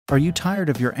Are you tired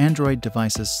of your Android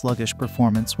device's sluggish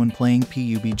performance when playing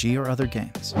PUBG or other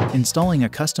games? Installing a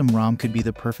custom ROM could be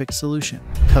the perfect solution.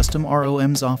 Custom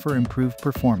ROMs offer improved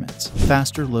performance,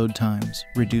 faster load times,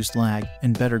 reduced lag,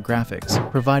 and better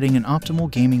graphics, providing an optimal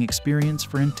gaming experience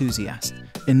for enthusiasts.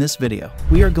 In this video,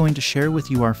 we are going to share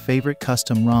with you our favorite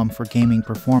custom ROM for gaming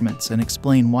performance and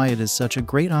explain why it is such a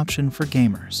great option for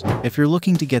gamers. If you're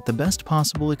looking to get the best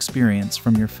possible experience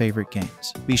from your favorite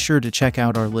games, be sure to check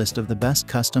out our list of the best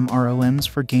custom ROMs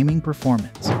for gaming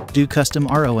performance. Do custom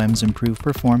ROMs improve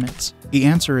performance? The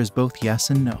answer is both yes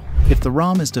and no. If the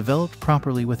ROM is developed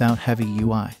properly without heavy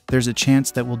UI, there's a chance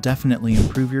that will definitely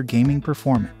improve your gaming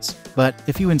performance. But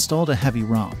if you installed a heavy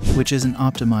ROM, which isn't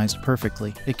optimized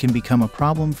perfectly, it can become a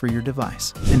problem for your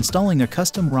device. Installing a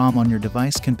custom ROM on your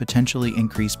device can potentially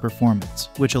increase performance,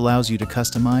 which allows you to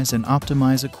customize and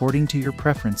optimize according to your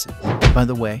preferences. By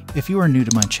the way, if you are new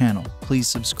to my channel, please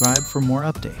subscribe for more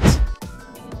updates.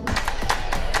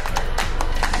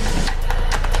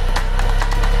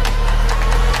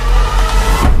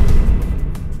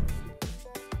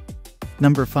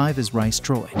 Number 5 is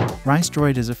RiceDroid.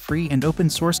 RiceDroid is a free and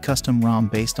open-source custom ROM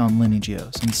based on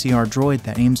LineageOS and CRDroid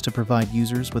that aims to provide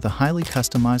users with a highly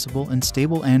customizable and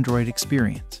stable Android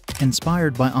experience,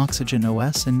 inspired by Oxygen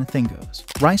OS and Nothingos.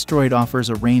 RiceDroid offers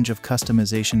a range of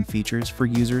customization features for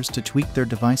users to tweak their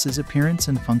device's appearance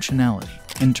and functionality.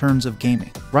 In terms of gaming,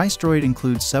 RiceDroid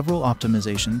includes several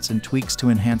optimizations and tweaks to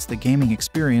enhance the gaming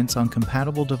experience on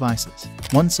compatible devices.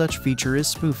 One such feature is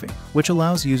spoofing, which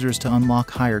allows users to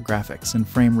unlock higher graphics and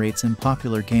frame rates in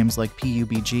popular games like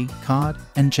PUBG, COD,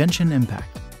 and Genshin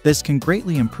Impact. This can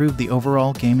greatly improve the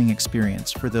overall gaming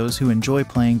experience for those who enjoy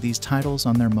playing these titles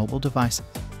on their mobile devices.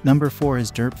 Number 4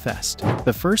 is DerpFest.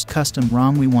 The first custom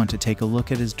ROM we want to take a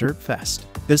look at is DerpFest.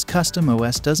 This custom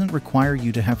OS doesn't require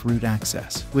you to have root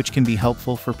access, which can be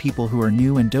helpful for people who are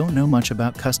new and don't know much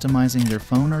about customizing their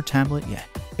phone or tablet yet.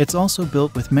 It's also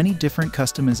built with many different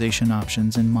customization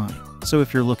options in mind. So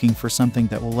if you're looking for something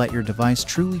that will let your device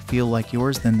truly feel like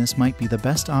yours, then this might be the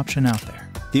best option out there.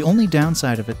 The only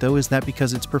downside of it though is that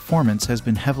because its performance has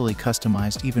been heavily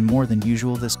customized even more than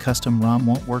usual, this custom ROM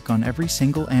won't work on every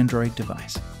single Android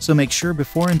device. So make sure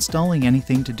before installing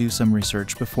anything to do some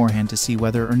research beforehand to see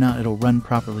whether or not it'll run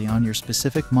properly on your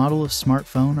specific model of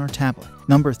smartphone or tablet.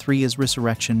 Number 3 is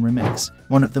Resurrection Remix.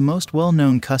 One of the most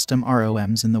well-known custom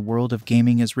ROMs in the world of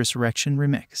gaming is Resurrection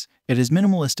Remix. It is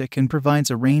minimalistic and provides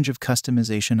a range of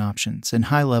customization options and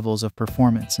high levels of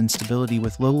performance and stability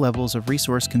with low levels of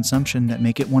resource consumption that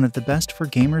make it one of the best for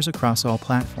gamers across all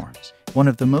platforms. One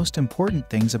of the most important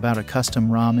things about a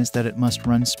custom ROM is that it must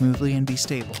run smoothly and be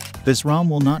stable. This ROM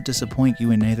will not disappoint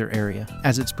you in either area,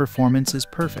 as its performance is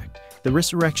perfect. The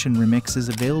Resurrection Remix is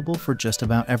available for just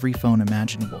about every phone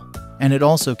imaginable, and it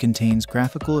also contains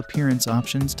graphical appearance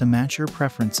options to match your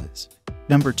preferences.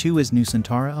 Number 2 is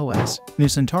Nusantara OS.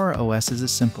 Nusantara OS is a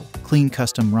simple, clean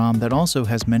custom ROM that also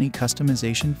has many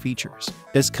customization features.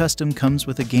 This custom comes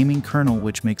with a gaming kernel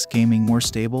which makes gaming more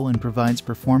stable and provides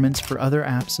performance for other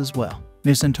apps as well.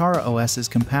 Nusantara OS is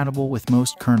compatible with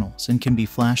most kernels and can be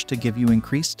flashed to give you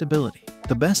increased stability.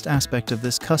 The best aspect of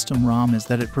this custom ROM is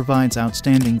that it provides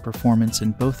outstanding performance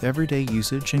in both everyday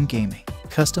usage and gaming.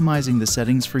 Customizing the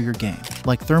settings for your game,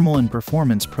 like thermal and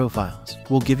performance profiles,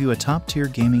 will give you a top-tier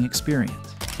gaming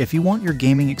experience. If you want your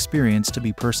gaming experience to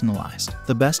be personalized,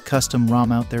 the best custom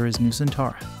ROM out there is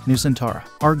Nusantara. Nusantara,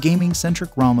 our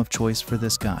gaming-centric ROM of choice for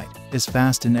this guide, is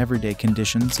fast in everyday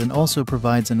conditions and also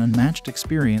provides an unmatched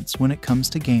experience when it comes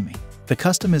to gaming. The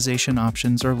customization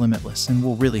options are limitless and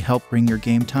will really help bring your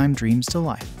game time dreams to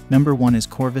life. Number 1 is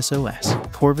Corvus OS.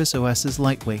 Corvus OS is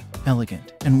lightweight,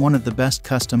 elegant, and one of the best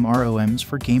custom ROMs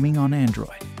for gaming on Android.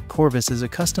 Corvus is a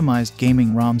customized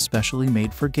gaming ROM specially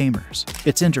made for gamers.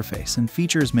 Its interface and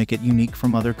features make it unique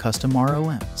from other custom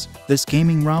ROMs. This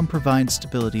gaming ROM provides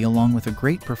stability along with a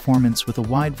great performance with a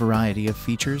wide variety of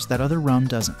features that other ROM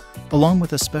doesn't. Along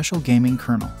with a special gaming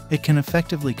kernel, it can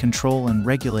effectively control and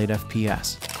regulate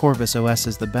FPS. Corvus OS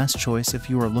is the best choice if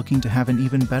you are looking to have an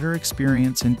even better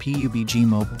experience in PUBG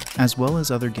Mobile, as well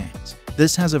as other games.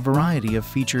 This has a variety of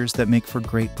features that make for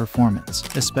great performance,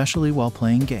 especially while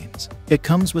playing games. It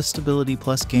comes with Stability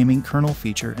Plus gaming kernel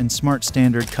feature and Smart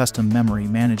Standard custom memory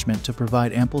management to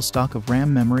provide ample stock of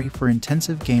RAM memory for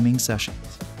intensive gaming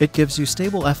sessions. It gives you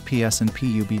stable FPS in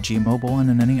PUBG Mobile and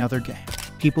in any other game.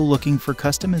 People looking for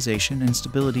customization and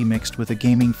stability mixed with a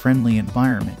gaming-friendly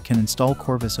environment can install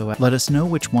Corvus OS. Let us know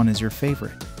which one is your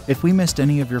favorite. If we missed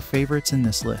any of your favorites in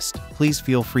this list, please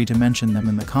feel free to mention them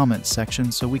in the comments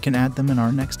section so we can add them in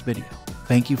our next video.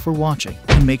 Thank you for watching,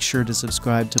 and make sure to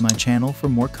subscribe to my channel for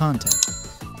more content.